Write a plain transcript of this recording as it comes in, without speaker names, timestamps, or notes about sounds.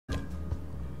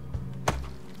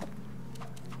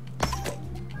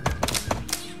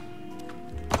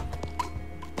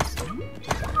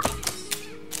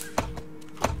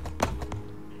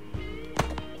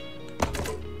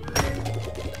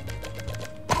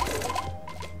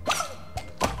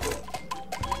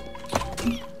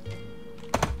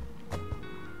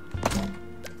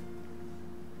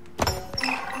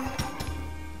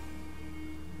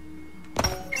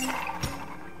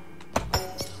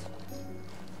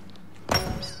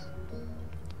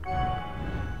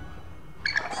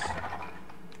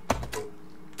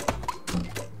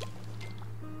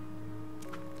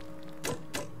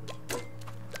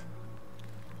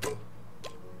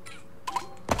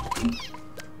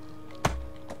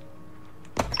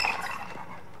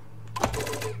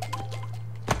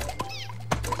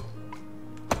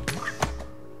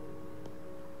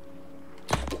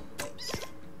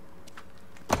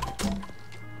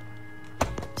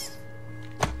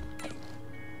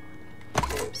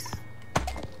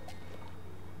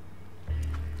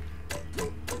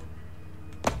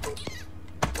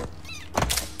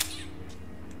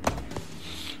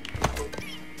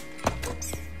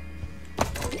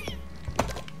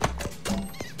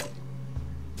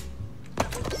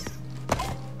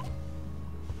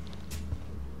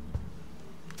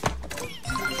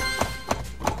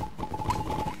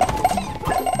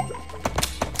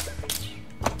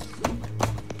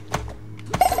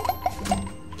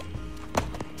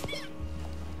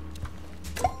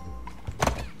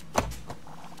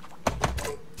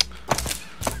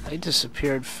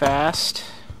disappeared fast.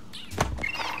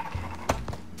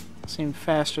 Seemed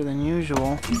faster than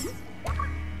usual.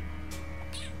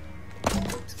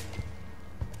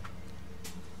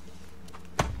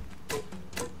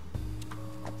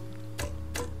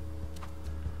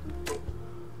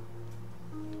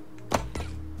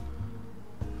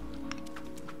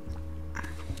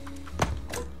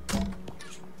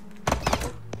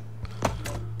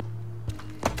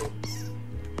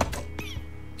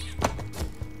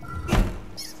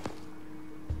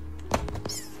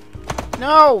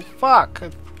 No! Fuck! I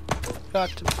forgot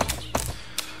to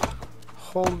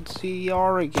hold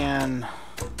ZR again.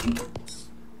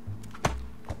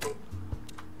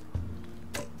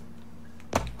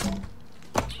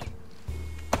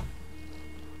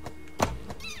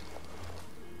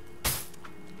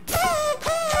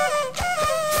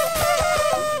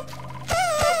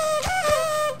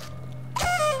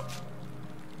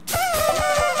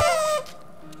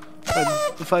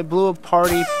 If I blew a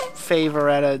party favor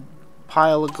at a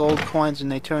pile of gold coins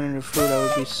and they turn into fruit, I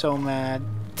would be so mad.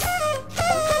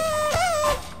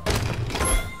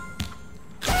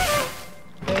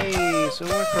 Hey, it's a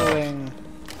worker wing.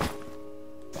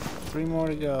 3 more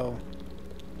to go.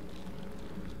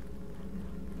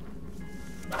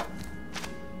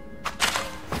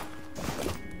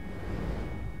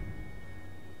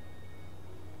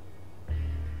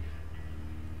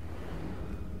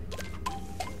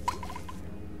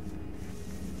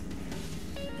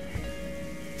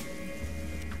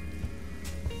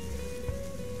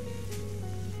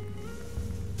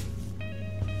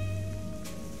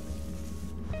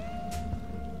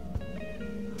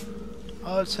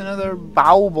 Oh, it's another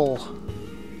bauble.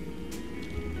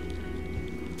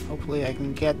 Hopefully I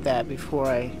can get that before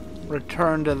I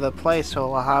return to the place,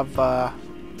 so I'll have,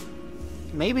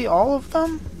 maybe all of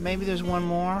them? Maybe there's one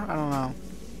more? I don't know.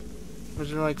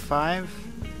 Was there like 5?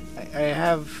 I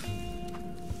have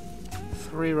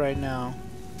 3 right now.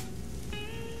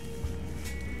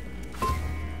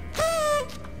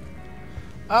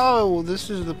 Oh, this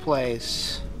is the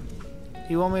place.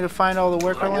 You want me to find all the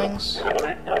workerlings?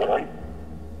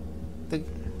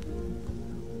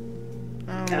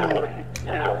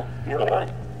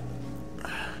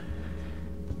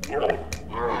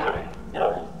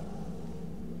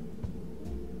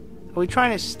 Are we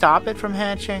trying to stop it from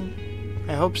hatching?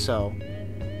 I hope so.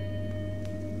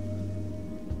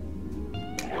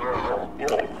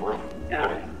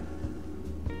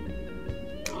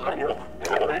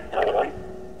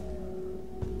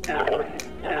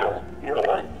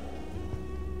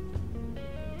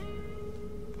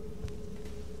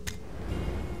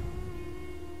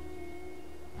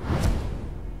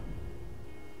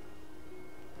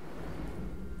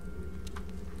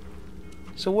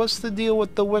 So what's the deal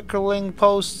with the wickerling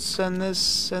posts and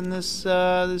this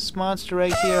monster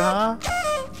right here, huh?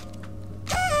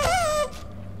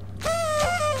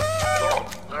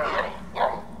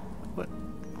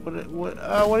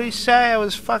 What did he say? I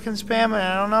was fucking spamming.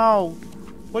 I don't know.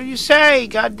 What did you say?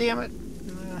 God damn it!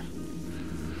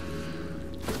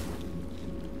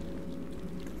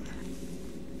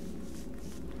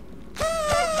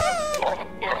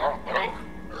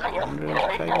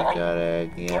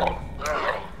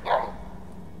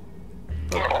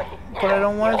 But I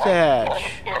don't want it to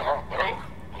hatch.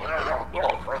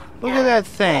 Look at that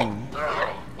thing.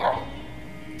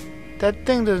 That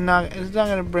thing is not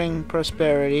gonna bring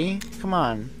prosperity. Come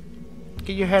on.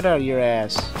 Get your head out of your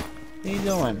ass. What are you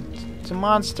doing? It's a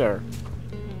monster.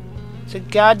 It's a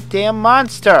goddamn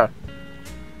monster!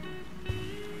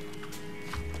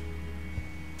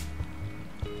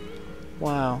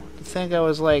 Wow. To think I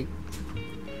was like...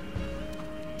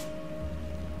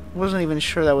 wasn't even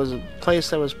sure that was a place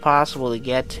that was possible to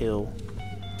get to.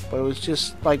 But it was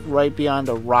just like right beyond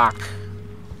a rock.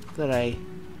 A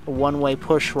one-way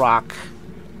push rock.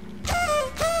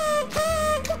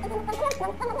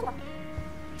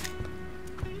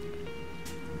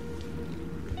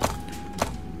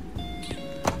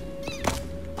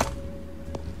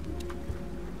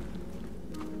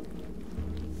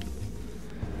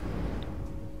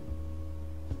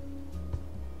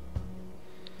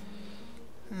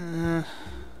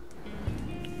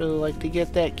 Really like to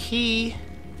get that key.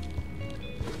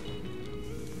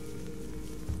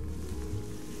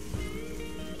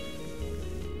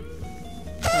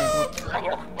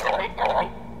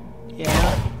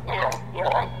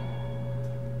 Yeah.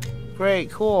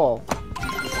 Great, cool.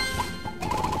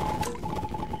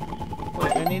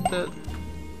 Wait, I need the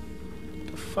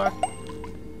fuck?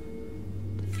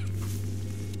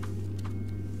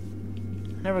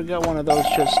 Never got one of those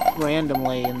just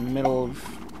randomly in the middle of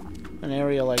an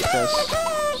area like this.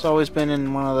 It's always been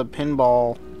in one of the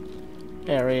pinball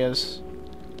areas.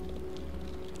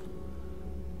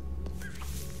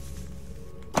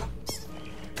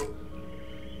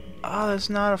 Oh, that's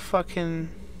not a fucking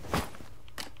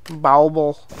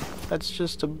bauble. That's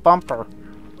just a bumper.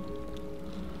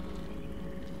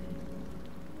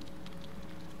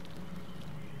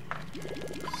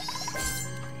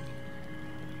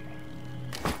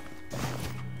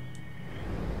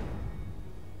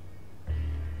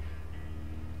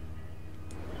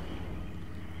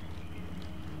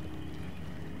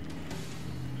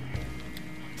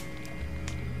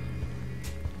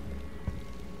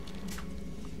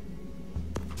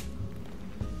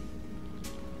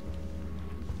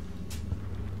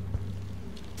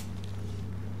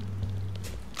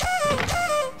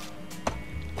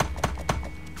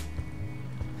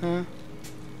 Huh?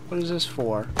 What is this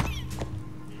for?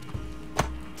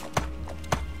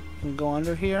 Can go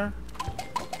under here?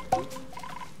 Like,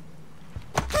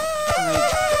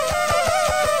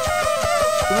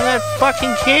 give me that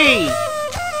fucking key!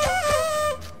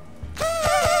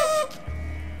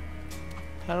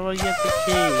 How do I get the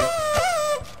key?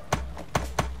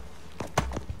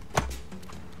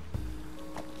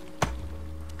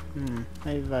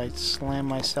 Maybe if I slam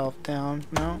myself down.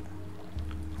 No?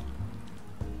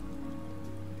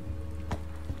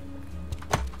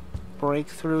 Break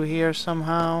through here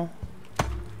somehow.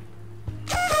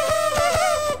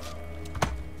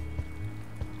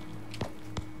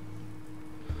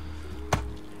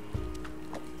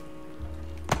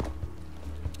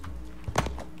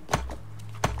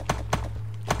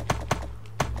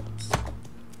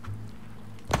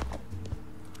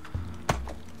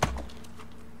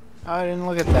 Oh, I didn't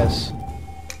look at this.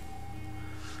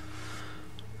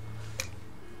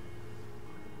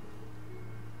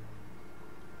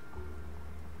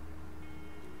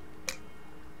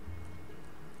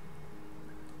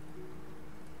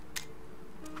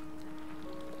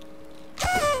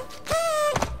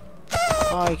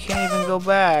 Oh, I can't even go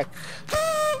back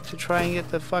to try and get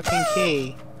the fucking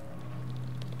key.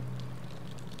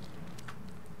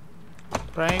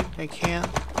 Right? I can't.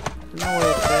 There's no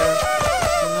way up there.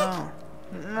 No.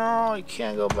 No, I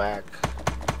can't go back.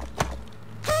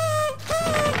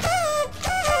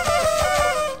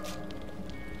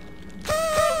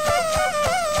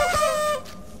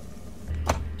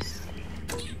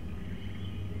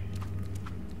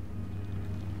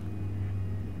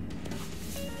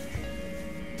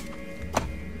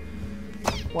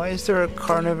 Why is there a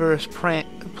carnivorous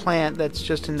plant that's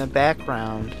just in the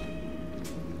background?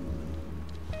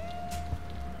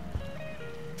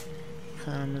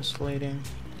 Kind of misleading.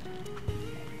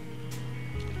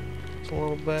 It's a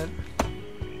little bit.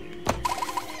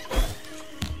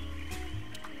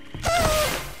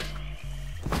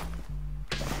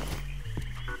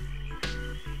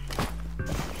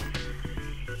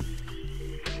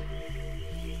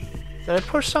 Did I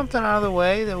push something out of the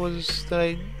way that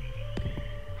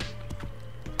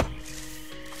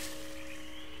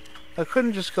I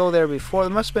couldn't just go there before. There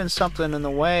must have been something in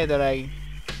the way that I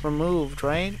removed,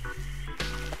 right?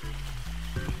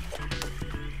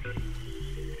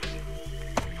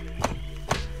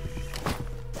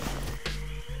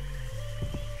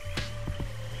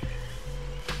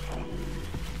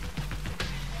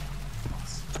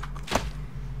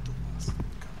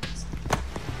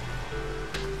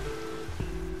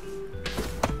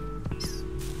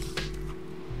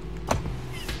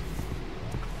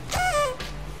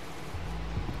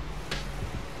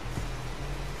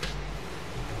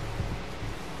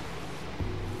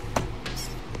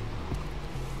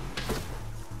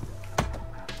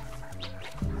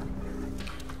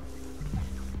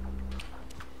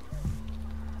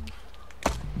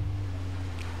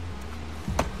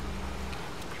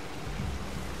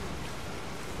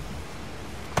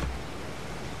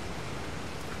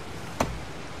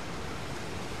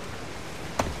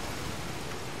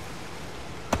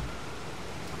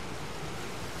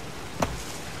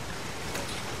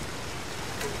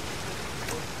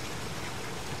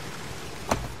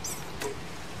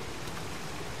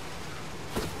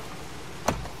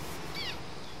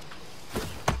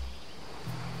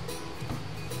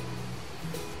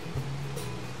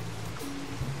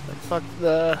 Fuck,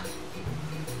 the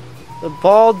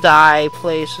ball die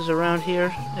place is around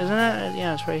here, isn't it?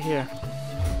 Yeah, it's right here.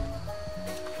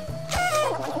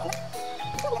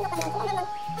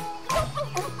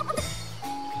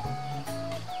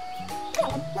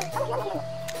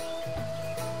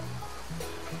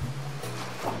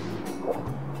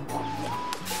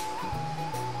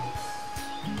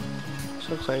 This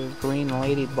looks like a green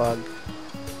ladybug.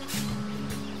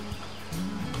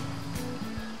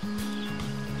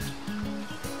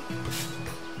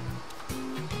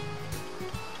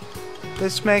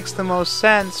 This makes the most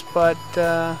sense, but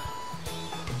yeah,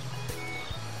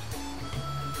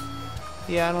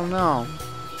 I don't know.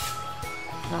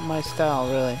 Not my style,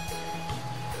 really.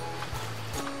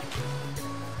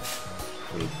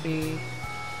 Creepy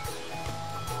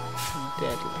and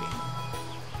deadly.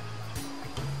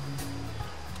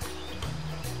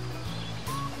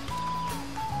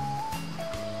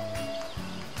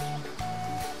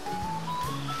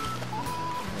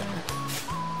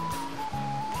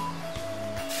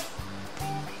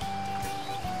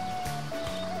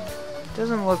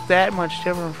 Doesn't look that much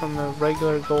different from the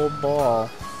regular gold ball.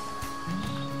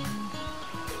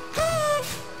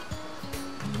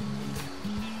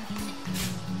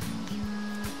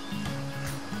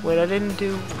 Wait, I didn't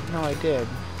do... No, I did.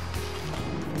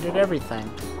 I did everything.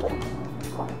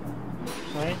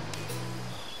 Right?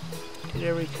 Did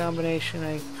every combination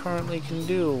I currently can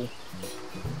do.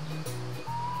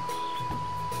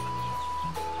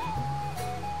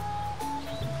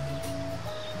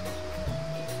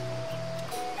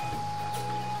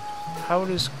 How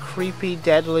does creepy,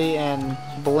 deadly, and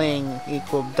bling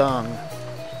equal dung?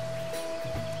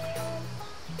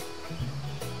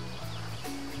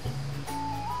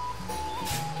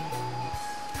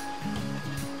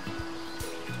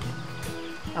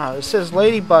 Oh, it says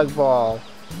ladybug ball.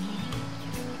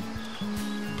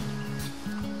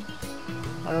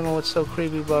 I don't know what's so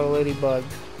creepy about a ladybug.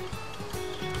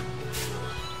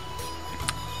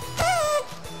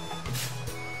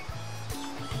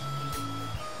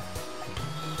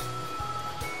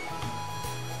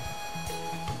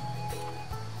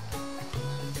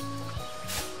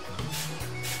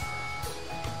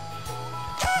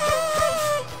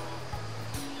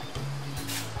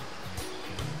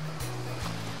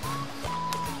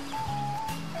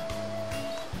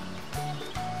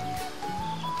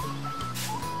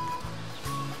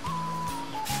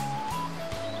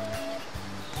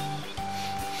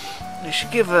 You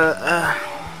should give a...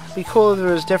 it'd be cool if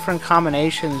there was different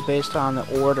combinations based on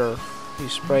the order you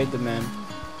sprayed them in.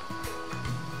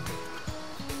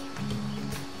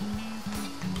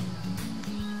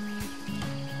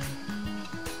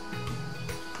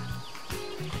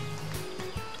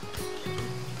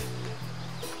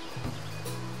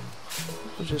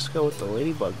 We'll just go with the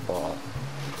ladybug ball.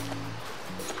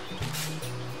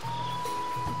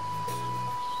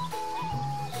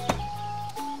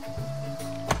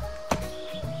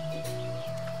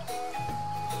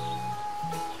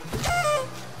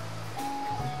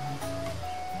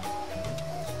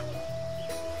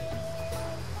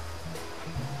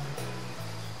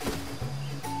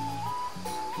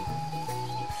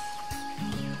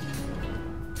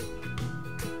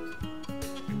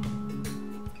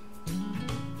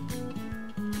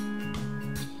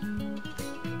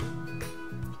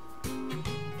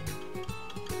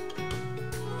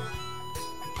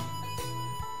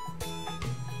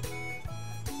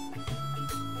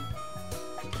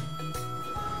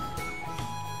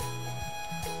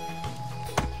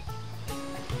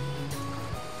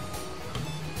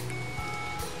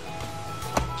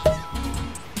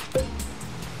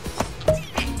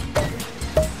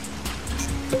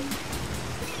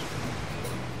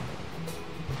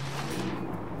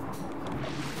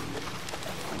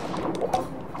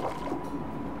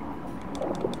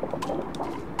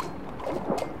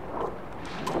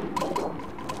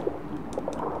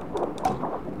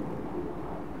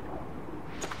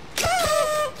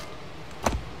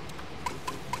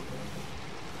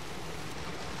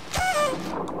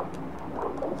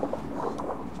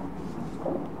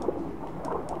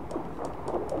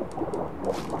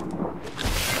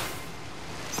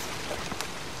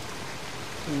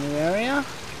 New area,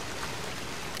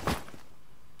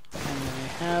 and I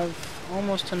have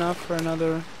almost enough for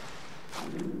another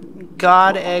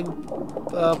god egg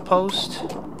post,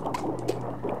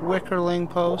 wickerling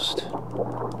post.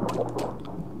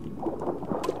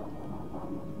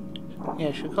 Yeah,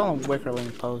 I should call them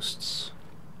wickerling posts.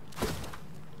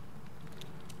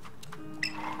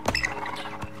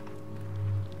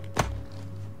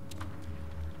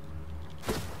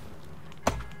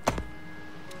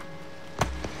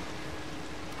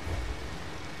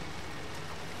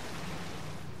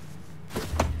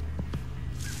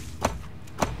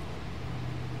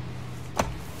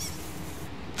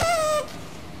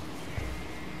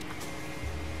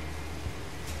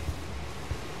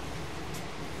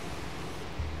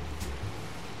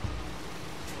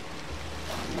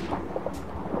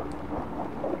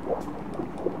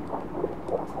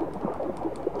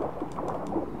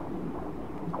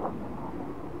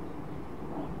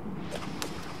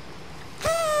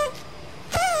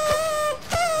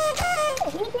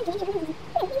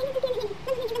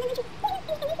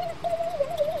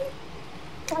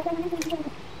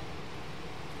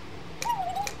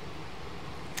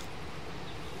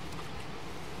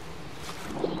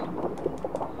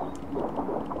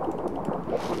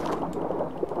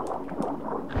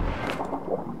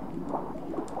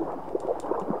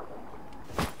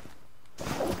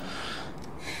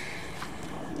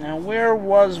 Now, where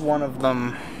was one of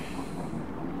them?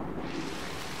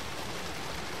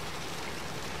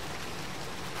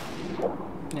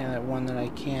 Yeah, that one that I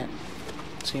can't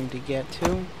seem to get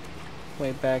to.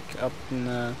 Way back up in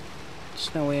the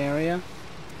snowy area.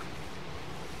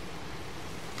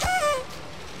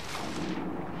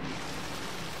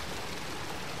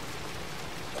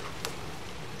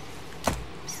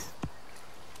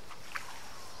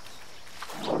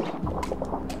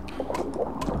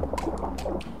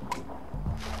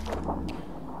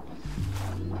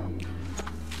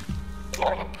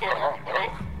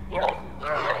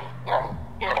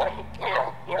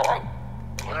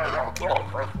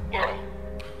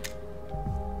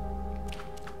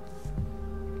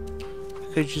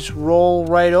 Could just roll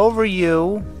right over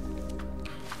you,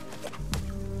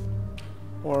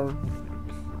 or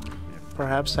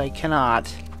perhaps I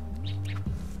cannot.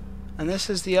 And this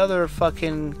is the other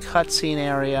fucking cutscene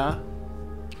area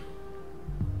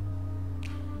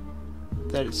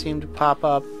that it seemed to pop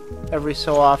up every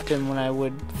so often when I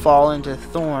would fall into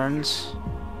thorns.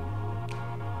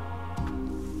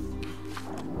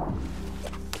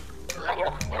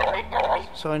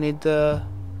 So I need the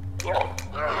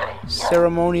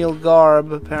ceremonial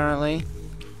garb, apparently.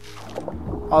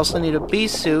 Also need a bee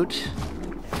suit.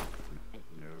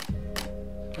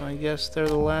 So I guess they're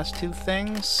the last two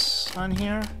things on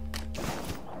here.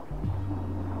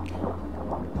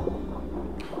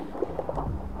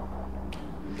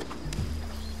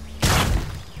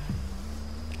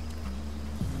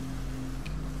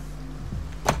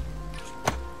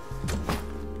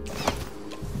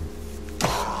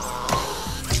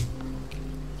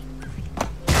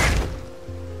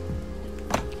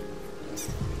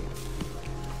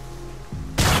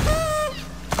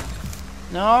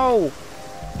 No!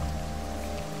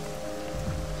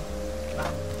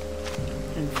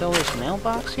 Didn't fill this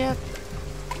mailbox yet?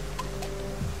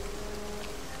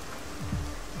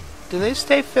 Do they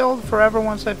stay filled forever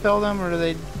once I fill them, or do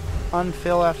they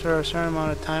unfill after a certain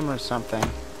amount of time or something?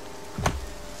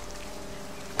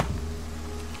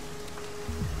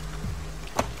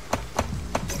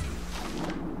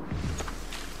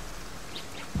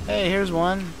 Hey, here's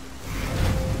one.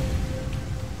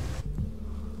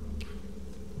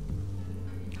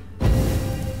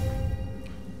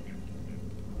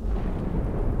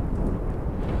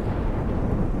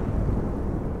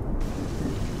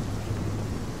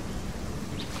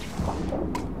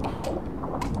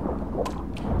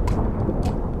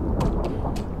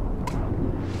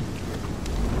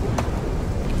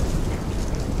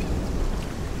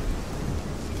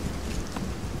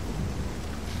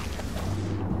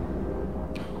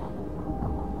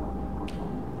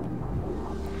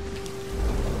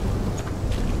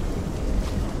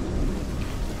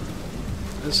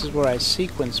 This is where I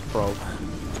sequence probe.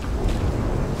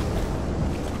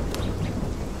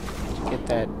 To get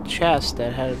that chest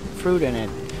that had fruit in it.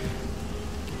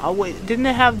 Oh wait, didn't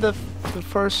it have the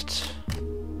first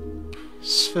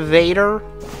excavator?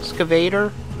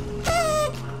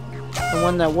 The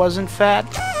one that wasn't fat?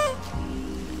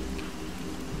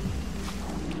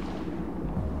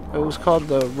 It was called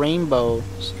the rainbow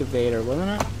excavator,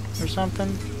 wasn't it? Or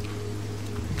something?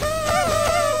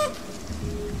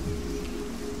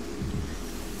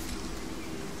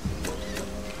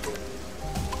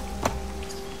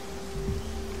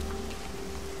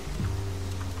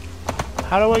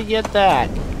 How do I get that?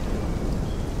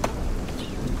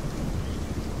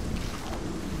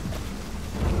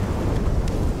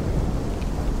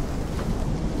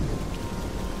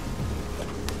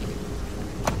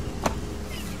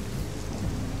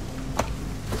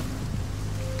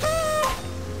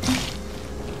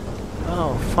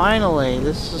 Oh, finally!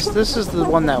 This is the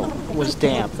one that was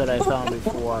damp that I found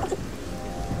before.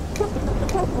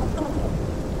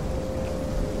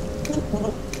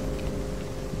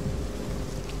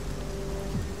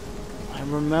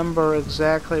 I remember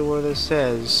exactly where this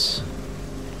is.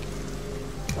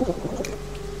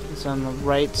 It's on the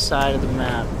right side of the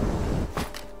map.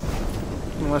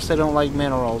 Unless I don't like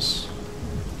minerals.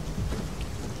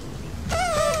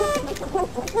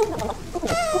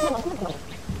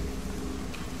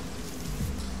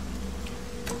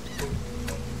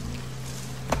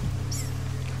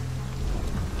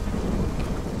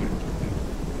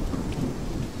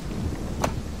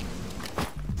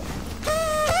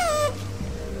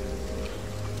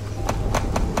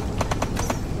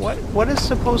 What is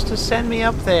supposed to send me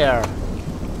up there?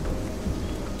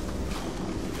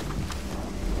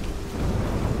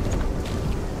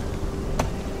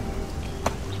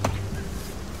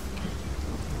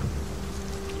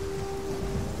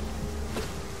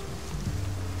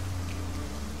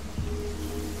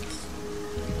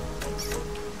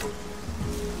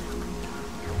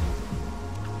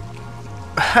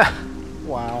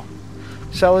 Wow.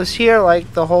 So I was here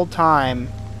like the whole time,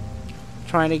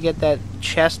 trying to get that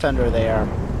chest under there.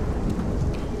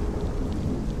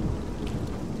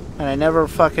 And I never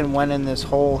fucking went in this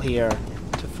hole here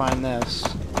to find this.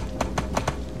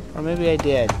 Or maybe I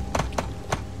did.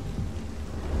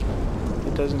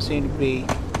 It doesn't seem to be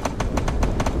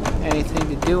anything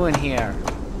to do in here.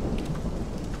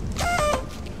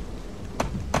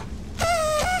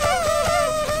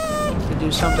 To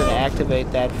do something to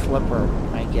activate that flipper,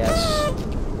 I guess.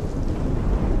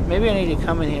 Maybe I need to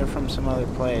come in here from some other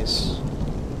place.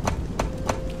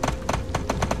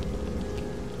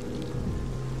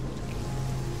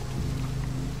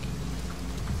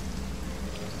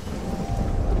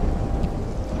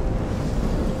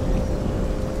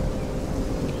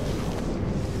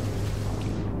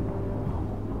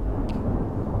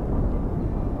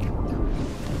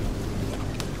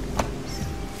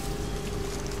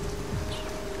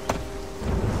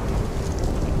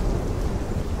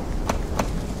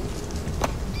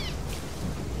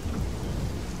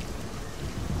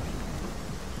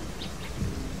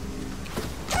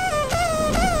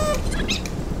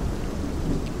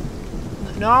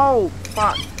 No!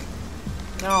 Fuck!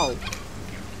 No.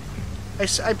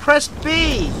 I pressed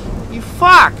B! You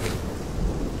fuck!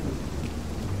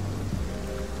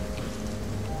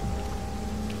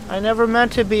 I never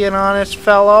meant to be an honest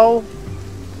fellow.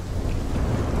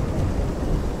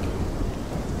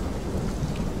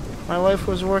 My life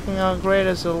was working out great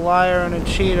as a liar and a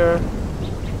cheater.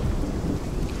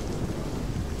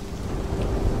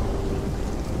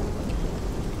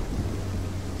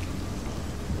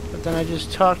 Then I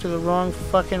just talked to the wrong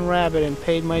fucking rabbit and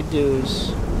paid my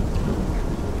dues.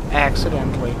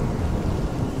 Accidentally.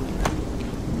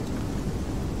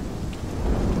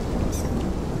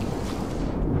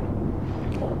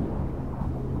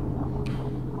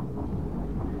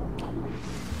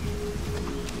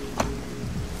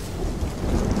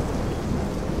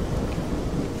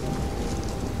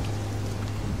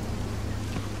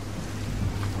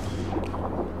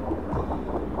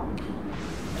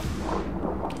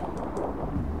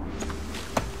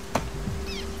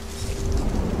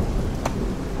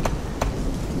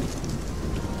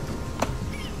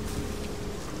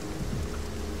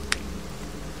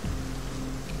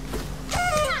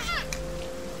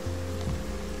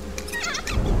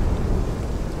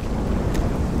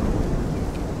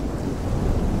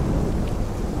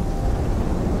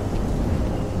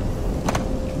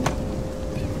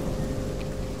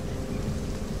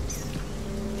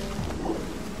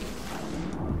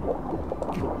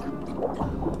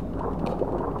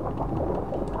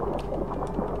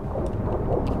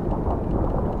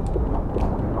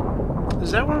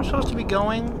 Is that where I'm supposed to be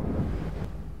going?